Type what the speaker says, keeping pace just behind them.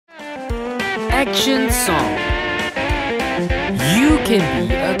action song. You can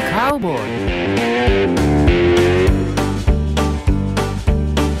be a cowboy.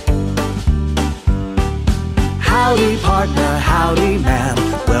 Howdy partner, howdy man,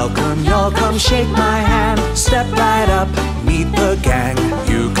 welcome, y'all come shake my hand. Step right up, meet the gang.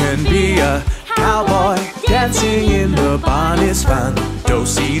 You can be a cowboy, dancing in the barn is fun.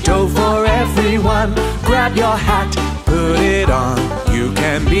 Do-si-do for everyone, grab your hat, put it on. You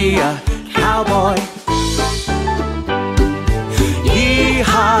can be a cowboy.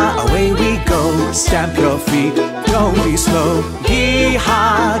 Yee-haw, away we go, stamp your feet, don't be slow.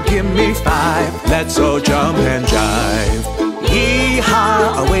 Yee-haw, give me 5, let's all jump and jive.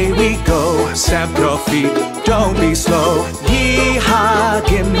 Yee-haw, away we go, stamp your feet, don't be slow. Yee-haw,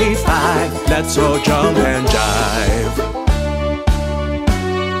 give me 5, let's all jump and jive.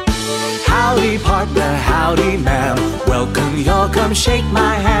 Howdy partner, howdy ma'am, welcome, y'all come shake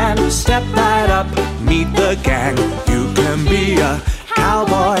my hand. Step right up, meet the gang. You can be a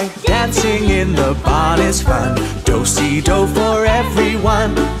cowboy, dancing in the barn is fun. Do-si-do for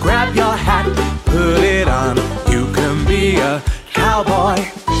everyone, grab your hat, put it on. You can be a cowboy.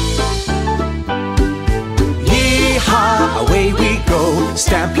 Yee-haw, away we go,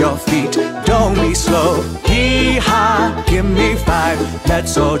 stamp your feet, don't be slow. Yee-haw, give me 5,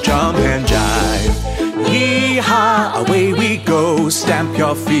 let's all jump and jive. Yee-haw, away we go, stamp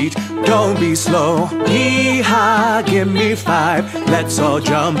your feet, don't be slow. Yee-haw, give me 5, let's all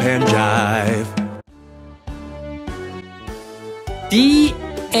jump and jive. The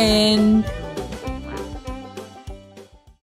end.